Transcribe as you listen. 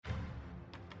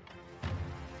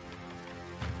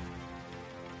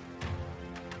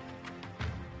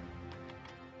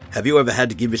Have you ever had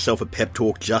to give yourself a pep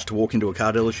talk just to walk into a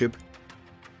car dealership?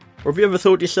 Or have you ever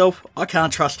thought to yourself, I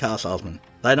can't trust car salesmen,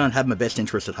 they don't have my best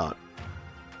interest at heart?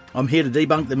 I'm here to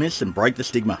debunk the myths and break the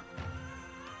stigma.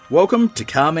 Welcome to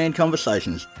Carman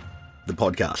Conversations, the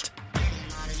podcast.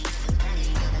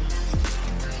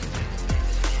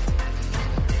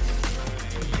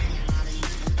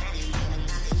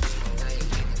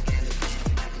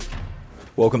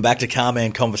 Welcome back to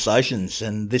Carman Conversations,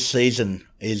 and this season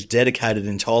is dedicated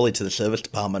entirely to the service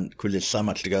department because there's so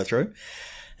much to go through.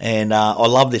 And I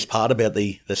love this part about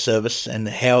the service and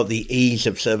how the ease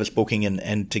of service booking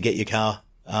and to get your car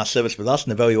serviced with us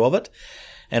and the value of it.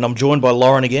 And I'm joined by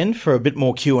Lauren again for a bit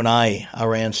more Q&A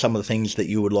around some of the things that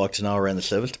you would like to know around the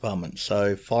service department.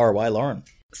 So fire away, Lauren.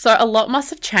 So a lot must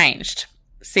have changed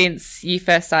since you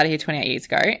first started here 28 years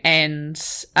ago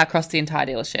and across the entire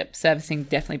dealership, servicing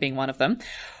definitely being one of them.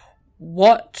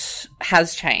 What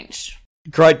has changed?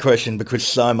 Great question, because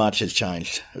so much has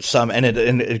changed. And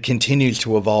it continues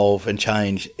to evolve and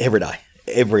change every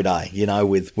day, you know,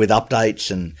 with updates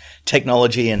and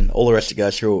technology and all the rest that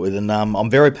goes through it with. And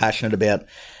I'm very passionate about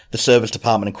the service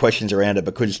department and questions around it,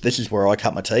 because this is where I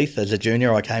cut my teeth. As a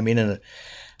junior, I came in and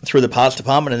through the parts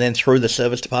department and then through the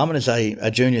service department as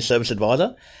a junior service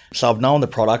advisor. So I've known the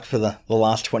product for the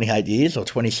last 28 years or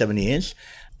 27 years.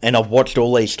 And I've watched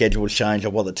all these schedules change.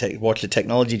 I've watched the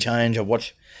technology change. I've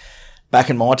watched,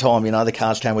 back in my time, you know, the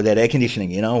cars came without air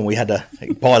conditioning, you know, and we had to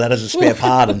buy that as a spare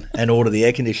part and order the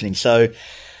air conditioning. So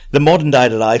the modern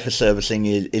day-to-day for servicing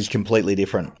is completely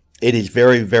different. It is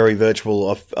very, very virtual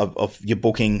of your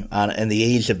booking, and the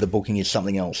ease of the booking is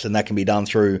something else. And that can be done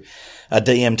through a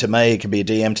DM to me. It can be a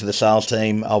DM to the sales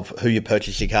team of who you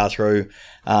purchase your car through,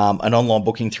 an online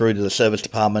booking through to the service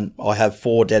department. I have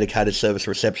 4 dedicated service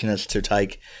receptionists to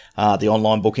take the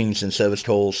online bookings and service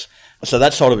calls. So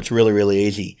that side of it's really, really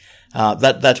easy.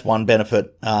 That's one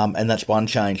benefit, and that's one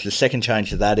change. The second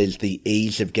change to that is the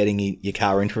ease of getting your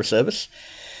car into a service.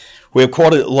 We have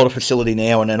quite a lot of facility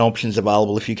now and options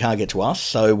available if you can't get to us.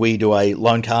 So we do a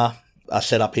loan car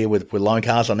setup here with loan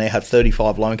cars. I now have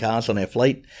 35 loan cars on our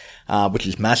fleet, which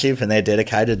is massive, and they're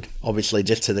dedicated, obviously,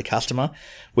 just to the customer.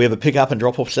 We have a pick-up and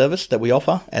drop-off service that we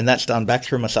offer, and that's done back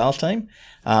through my sales team.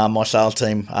 My sales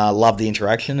team love the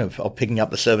interaction of picking up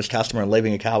the service customer and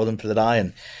leaving a car with them for the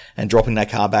day and dropping that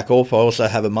car back off. I also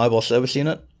have a mobile service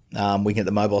unit. We can get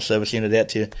the mobile service unit out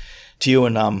to you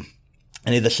and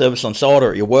either service on site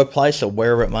or at your workplace or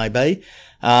wherever it may be.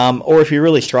 Or if you're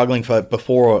really struggling for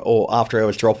before or after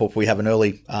hours drop off, we have an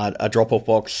early drop off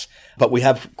box. But we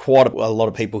have quite a lot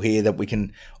of people here that we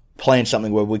can plan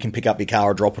something where we can pick up your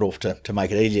car or drop it off to make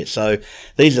it easier. So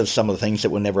these are some of the things that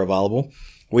were never available.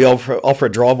 We offer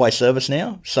a driveway service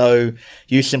now. So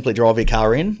you simply drive your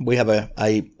car in. We have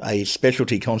a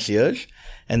specialty concierge,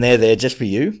 and they're there just for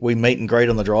you. We meet and greet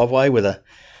on the driveway with a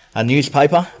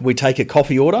newspaper. We take a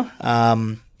coffee order,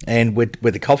 and with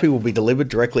the coffee will be delivered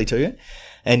directly to you.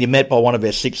 And you're met by one of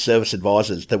our 6 service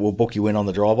advisors that will book you in on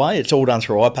the driveway. It's all done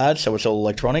through iPad, so it's all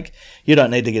electronic. You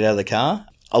don't need to get out of the car.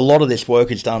 A lot of this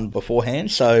work is done beforehand.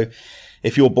 So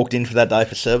if you're booked in for that day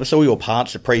for service, all your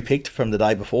parts are pre-picked from the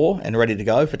day before and ready to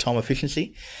go for time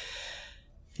efficiency.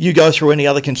 You go through any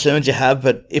other concerns you have,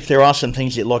 but if there are some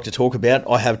things you'd like to talk about,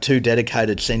 I have 2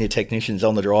 dedicated senior technicians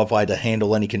on the driveway to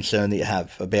handle any concern that you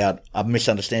have about a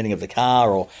misunderstanding of the car,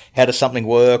 or how does something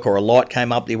work, or a light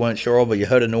came up that you weren't sure of, or you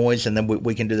heard a noise, and then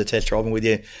we can do the test driving with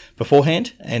you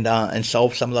beforehand and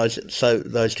solve some of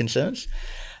those concerns.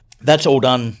 That's all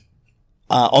done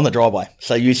on the driveway.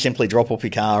 So you simply drop off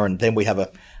your car, and then we have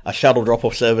a shuttle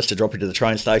drop-off service to drop you to the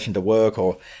train station to work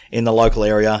or in the local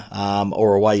area,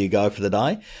 or away you go for the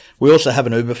day. We also have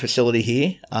an Uber facility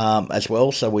here as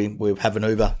well. So we have an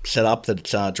Uber set up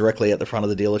that's directly at the front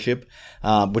of the dealership,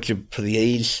 which is for the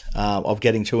ease of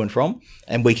getting to and from,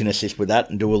 and we can assist with that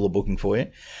and do all the booking for you.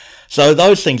 So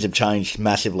those things have changed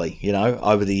massively, you know,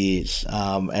 over the years.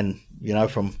 And, you know,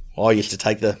 I used to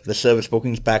take the service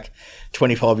bookings back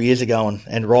 25 years ago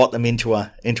and write them into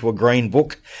a green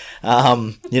book,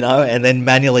 you know, and then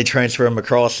manually transfer them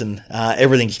across, and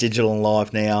everything's digital and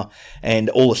live now, and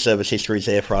all the service history is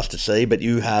there for us to see. But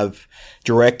you have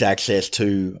direct access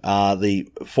to the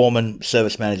foreman,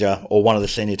 service manager, or one of the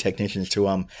senior technicians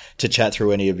to chat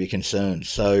through any of your concerns.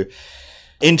 So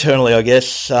internally, I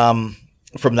guess,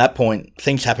 from that point,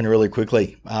 things happen really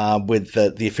quickly with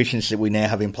the efficiency that we now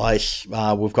have in place.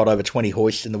 We've got over 20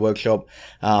 hoists in the workshop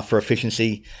for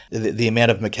efficiency. The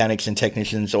amount of mechanics and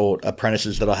technicians or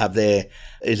apprentices that I have there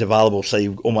is available, so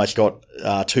you've almost got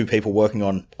 2 people working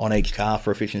on each car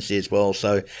for efficiency as well.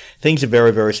 So things are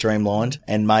very, very streamlined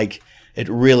and make it's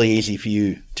really easy for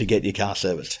you to get your car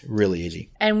serviced. Really easy.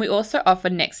 And we also offer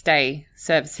next day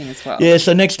servicing as well. Yeah,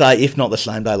 so next day, if not the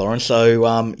same day, Lauren.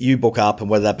 So you book up, and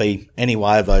whether that be any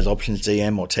way of those options,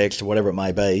 DM or text or whatever it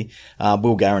may be,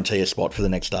 we'll guarantee a spot for the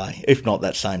next day, if not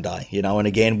that same day. And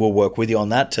again, we'll work with you on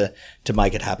that to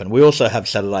make it happen. We also have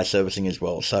Saturday servicing as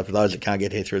well. So for those that can't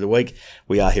get here through the week,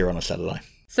 we are here on a Saturday.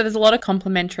 So there's a lot of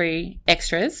complimentary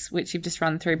extras, which you've just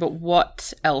run through, but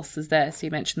what else is there? So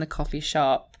you mentioned the coffee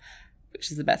shop,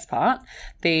 which is the best part,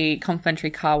 the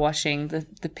complimentary car washing,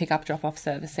 the pick-up, drop-off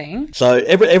servicing. So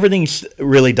everything's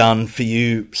really done for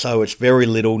you, so it's very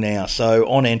little now. So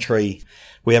on entry,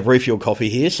 we have Refuel Coffee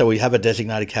here, so we have a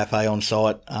designated cafe on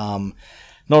site,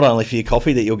 not only for your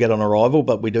coffee that you'll get on arrival,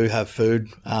 but we do have food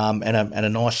and a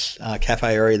nice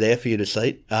cafe area there for you to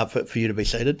for you to be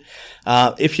seated.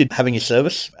 If you're having your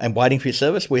service and waiting for your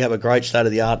service, we have a great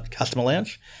state-of-the-art customer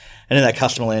lounge. And in that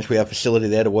customer lounge, we have a facility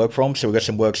there to work from. So we've got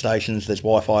some workstations, there's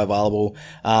Wi-Fi available,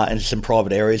 and some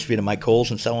private areas for you to make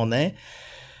calls and so on there.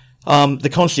 The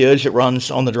concierge that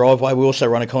runs on the driveway, we also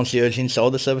run a concierge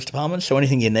inside the service department. So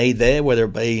anything you need there, whether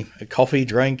it be a coffee,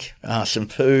 drink, some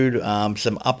food,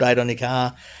 some update on your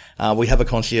car, we have a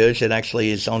concierge that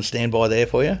actually is on standby there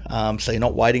for you. So you're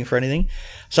not waiting for anything.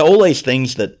 So all these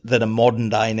things that are modern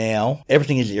day now,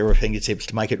 everything is at your fingertips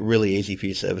to make it really easy for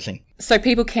your servicing. So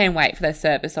people can wait for their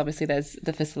service. Obviously, there's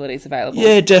the facilities available.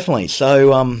 Yeah, definitely.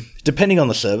 So depending on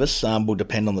the service, will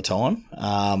depend on the time.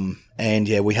 And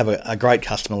yeah, we have a great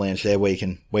customer lounge there where you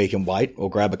can wait or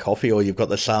grab a coffee, or you've got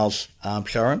the sales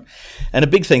showroom. And a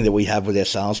big thing that we have with our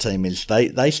sales team is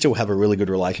they still have a really good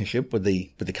relationship with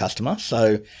the customer.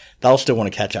 So they'll still want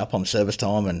to catch up on service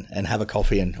time and have a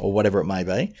coffee or whatever it may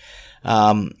be.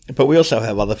 But we also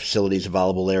have other facilities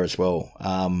available there as well.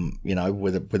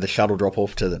 With a shuttle drop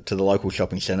off to the local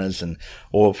shopping centres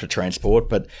or for transport.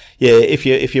 But yeah, if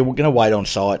you're going to wait on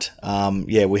site,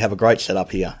 we have a great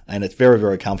setup here, and it's very,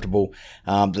 very comfortable.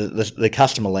 The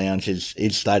customer lounge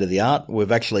is state of the art.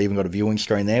 We've actually even got a viewing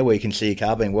screen there where you can see your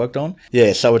car being worked on.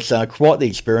 Yeah, so it's quite the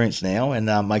experience now, and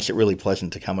makes it really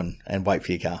pleasant to come and wait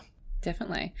for your car.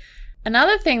 Definitely.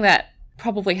 Another thing that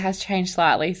probably has changed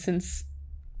slightly since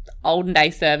olden day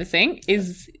servicing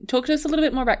is, talk to us a little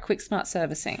bit more about Quick Smart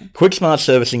servicing. Quick Smart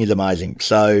servicing is amazing.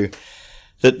 So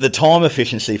the time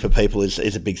efficiency for people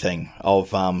is a big thing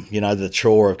of, the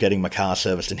chore of getting my car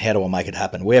serviced and how do I make it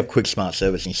happen. We have Quick Smart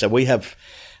servicing. So we have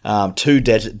two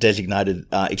designated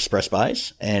express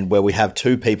bays, and where we have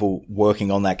two people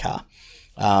working on that car.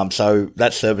 So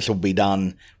that service will be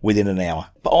done within an hour.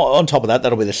 But on top of that,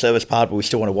 that'll be the service part, but we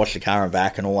still want to watch the car and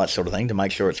back and all that sort of thing to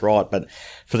make sure it's right. But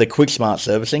for the Quick Smart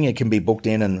servicing, it can be booked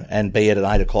in and be at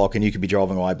 8 o'clock, and you could be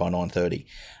driving away by 9:30.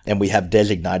 And we have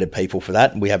designated people for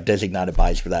that, and we have designated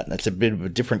bays for that. And it's a bit of a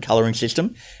different colouring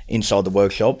system inside the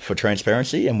workshop for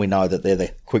transparency, and we know that they're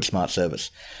the Quick Smart service.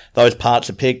 Those parts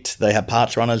are picked. They have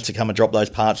parts runners to come and drop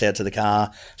those parts out to the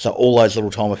car. So all those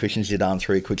little time efficiencies are done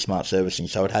through Quick Smart servicing.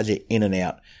 So it has you in and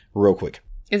out real quick.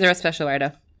 Is there a special way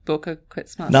to book a Quick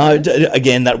Smart No, service?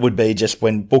 Again, that would be just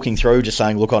when booking through, just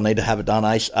saying, look, I need to have it done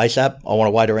ASAP. I want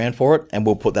to wait around for it, and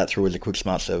we'll put that through as a Quick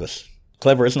Smart service.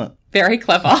 Clever, isn't it? Very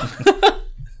clever.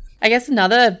 I guess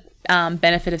another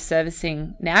benefit of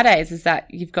servicing nowadays is that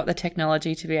you've got the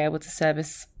technology to be able to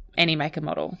service any make and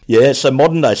model. Yeah, so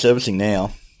modern day servicing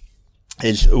now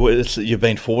you've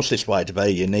been forced this way to be.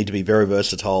 You need to be very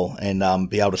versatile and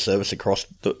be able to service across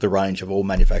the range of all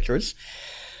manufacturers.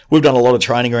 We've done a lot of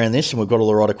training around this, and we've got all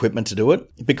the right equipment to do it,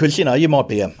 because, you might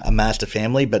be a master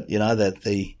family, but,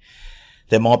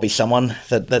 there might be someone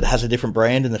that has a different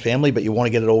brand in the family, but you want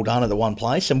to get it all done at the one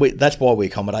place, and that's why we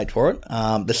accommodate for it.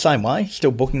 The same way,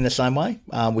 still booking the same way.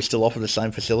 We still offer the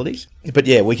same facilities, but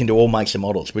yeah, we can do all makes and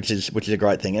models, which is a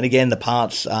great thing. And again, the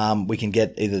parts, we can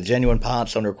get either the genuine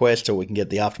parts on request, or we can get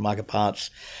the aftermarket parts,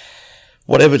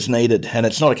 whatever's needed. And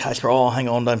it's not a case where, hang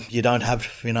on, you don't have,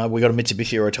 we got a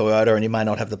Mitsubishi or a Toyota and you may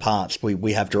not have the parts.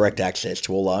 We have direct access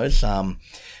to all those.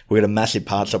 We've got a massive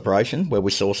parts operation where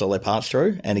we source all their parts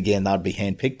through. And again, they'd be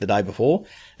handpicked the day before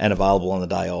and available on the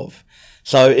day of.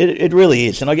 So it really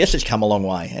is. And I guess it's come a long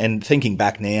way. And thinking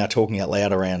back now, talking out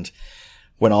loud around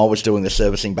when I was doing the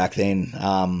servicing back then,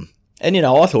 and,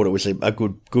 I thought it was a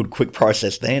good, quick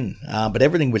process then. But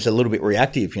everything was a little bit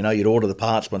reactive. You'd order the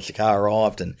parts once the car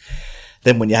arrived, and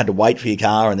then when you had to wait for your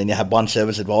car, and then you had one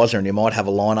service advisor, and you might have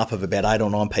a lineup of about 8 or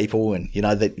 9 people, and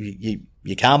that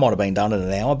your car might have been done in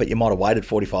an hour, but you might have waited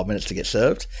 45 minutes to get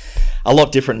served. A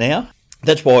lot different now.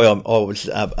 That's why I was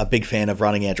a big fan of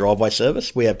running our driveway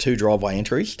service. We have 2 driveway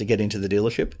entries to get into the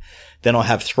dealership. Then I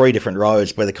have 3 different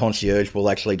roads where the concierge will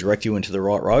actually direct you into the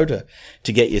right road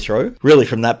to get you through. Really,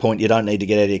 from that point, you don't need to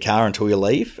get out of your car until you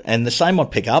leave. And the same on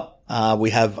pickup.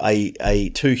 We have a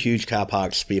 2 huge car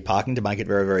parks for your parking to make it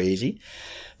very, very easy.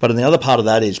 But on the other part of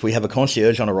that is we have a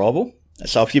concierge on arrival.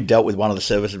 So if you've dealt with one of the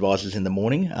service advisors in the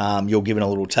morning, you're given a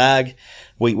little tag.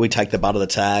 We take the butt of the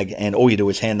tag, and all you do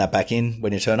is hand that back in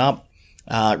when you turn up.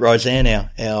 Roseanne,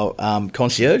 our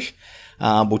concierge,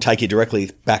 will take you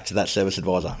directly back to that service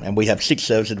advisor. And we have 6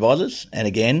 service advisors. And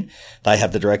again, they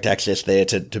have the direct access there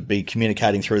to be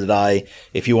communicating through the day.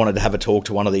 If you wanted to have a talk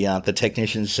to one of the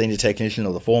technicians, senior technician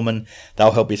or the foreman,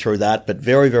 they'll help you through that. But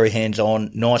very, very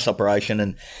hands-on, nice operation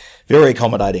and very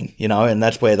accommodating, and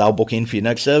that's where they'll book in for your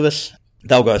next service.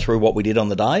 They'll go through what we did on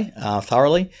the day,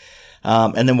 thoroughly.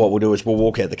 And then what we'll do is we'll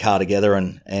walk out the car together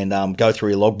and go through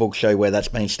your logbook, show you where that's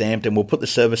been stamped, and we'll put the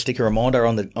service sticker reminder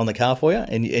on the car for you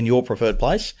in your preferred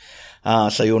place.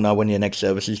 So you'll know when your next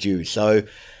service is due. So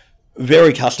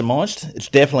very customized. It's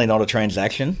definitely not a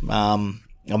transaction.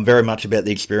 I'm very much about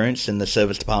the experience, and the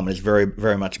service department is very,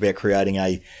 very much about creating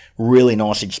a really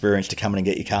nice experience to come in and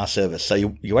get your car serviced. So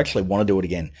you actually want to do it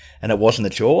again, and it wasn't a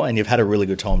chore, and you've had a really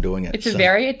good time doing it. It's a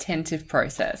very attentive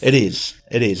process. It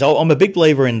is. I'm a big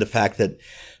believer in the fact that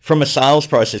from a sales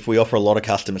process, we offer a lot of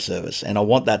customer service, and I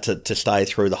want that to stay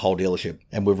through the whole dealership.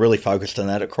 And we've really focused on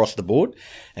that across the board.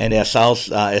 And our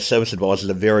service advisors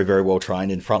are very, very well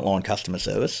trained in frontline customer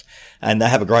service, and they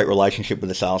have a great relationship with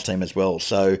the sales team as well.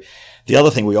 So the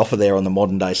other thing we offer there on the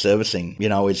modern day servicing,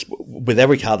 is with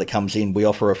every car that comes in, we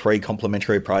offer a free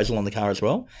complimentary appraisal on the car as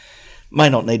well. May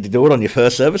not need to do it on your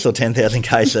first service or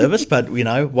 10,000k service, but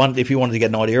if you wanted to get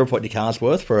an idea of what your car's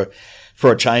worth for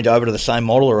a change over to the same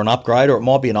model or an upgrade, or it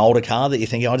might be an older car that you're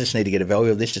thinking, I just need to get a value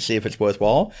of this to see if it's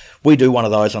worthwhile. We do one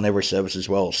of those on every service as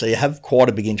well. So you have quite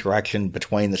a big interaction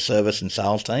between the service and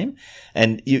sales team.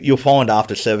 And you'll find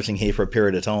after servicing here for a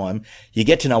period of time, you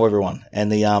get to know everyone.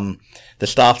 And the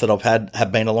staff that I've had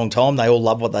have been a long time. They all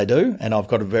love what they do. And I've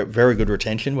got a very, very good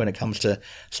retention when it comes to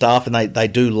staff, and they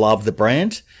do love the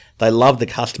brand. They love the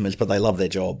customers, but they love their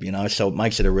job, so it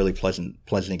makes it a really pleasant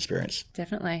experience.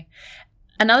 Definitely.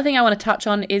 Another thing I want to touch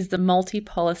on is the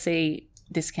multi-policy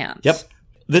discount. Yep.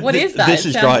 What is that? This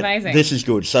is great. Amazing. This is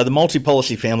good. So the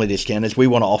multi-policy family discount is we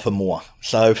want to offer more.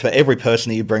 So for every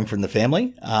person that you bring from the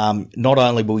family, not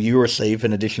only will you receive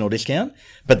an additional discount,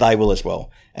 but they will as well.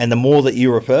 And the more that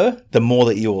you refer, the more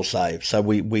that you will save. So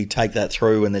we take that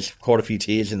through, and there's quite a few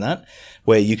tiers in that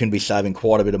where you can be saving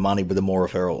quite a bit of money with the more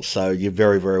referrals. So you're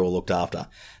very, very well looked after.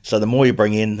 So the more you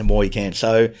bring in, the more you can.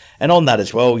 So, and on that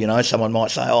as well, someone might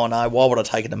say, oh no, why would I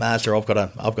take it to Mazda? I've got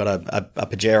a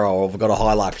Pajero, or I've got a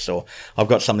Hilux, or I've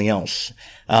got something else.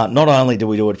 Not only do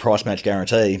we do a price match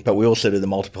guarantee, but we also do the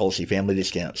multi-policy family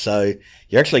discount. So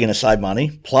you're actually going to save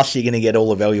money, plus you're going to get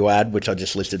all the value add, which I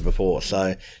just listed before.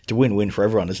 So it's a win-win for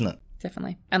everyone, isn't it?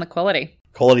 Definitely. And the quality.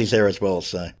 Quality's there as well.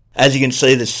 So as you can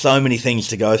see, there's so many things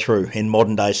to go through in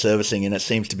modern day servicing, and it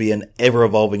seems to be an ever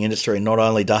evolving industry, not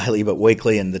only daily, but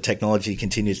weekly, and the technology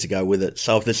continues to go with it.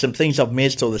 So if there's some things I've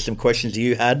missed, or there's some questions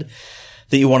you had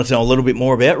that you wanted to know a little bit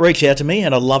more about, reach out to me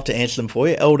and I'd love to answer them for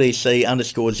you.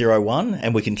 LDC_01,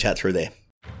 and we can chat through there.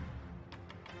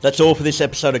 That's all for this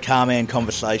episode of Carman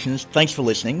Conversations. Thanks for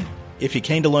listening. If you're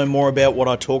keen to learn more about what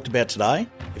I talked about today,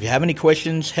 if you have any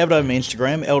questions, head over to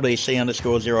Instagram,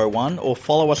 LDC_01, or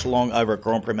follow us along over at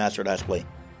Grand Prix Mazda at Aspley.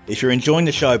 If you're enjoying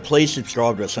the show, please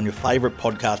subscribe to us on your favourite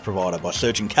podcast provider by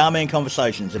searching Carman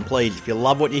Conversations. And please, if you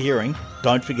love what you're hearing,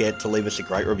 don't forget to leave us a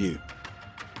great review.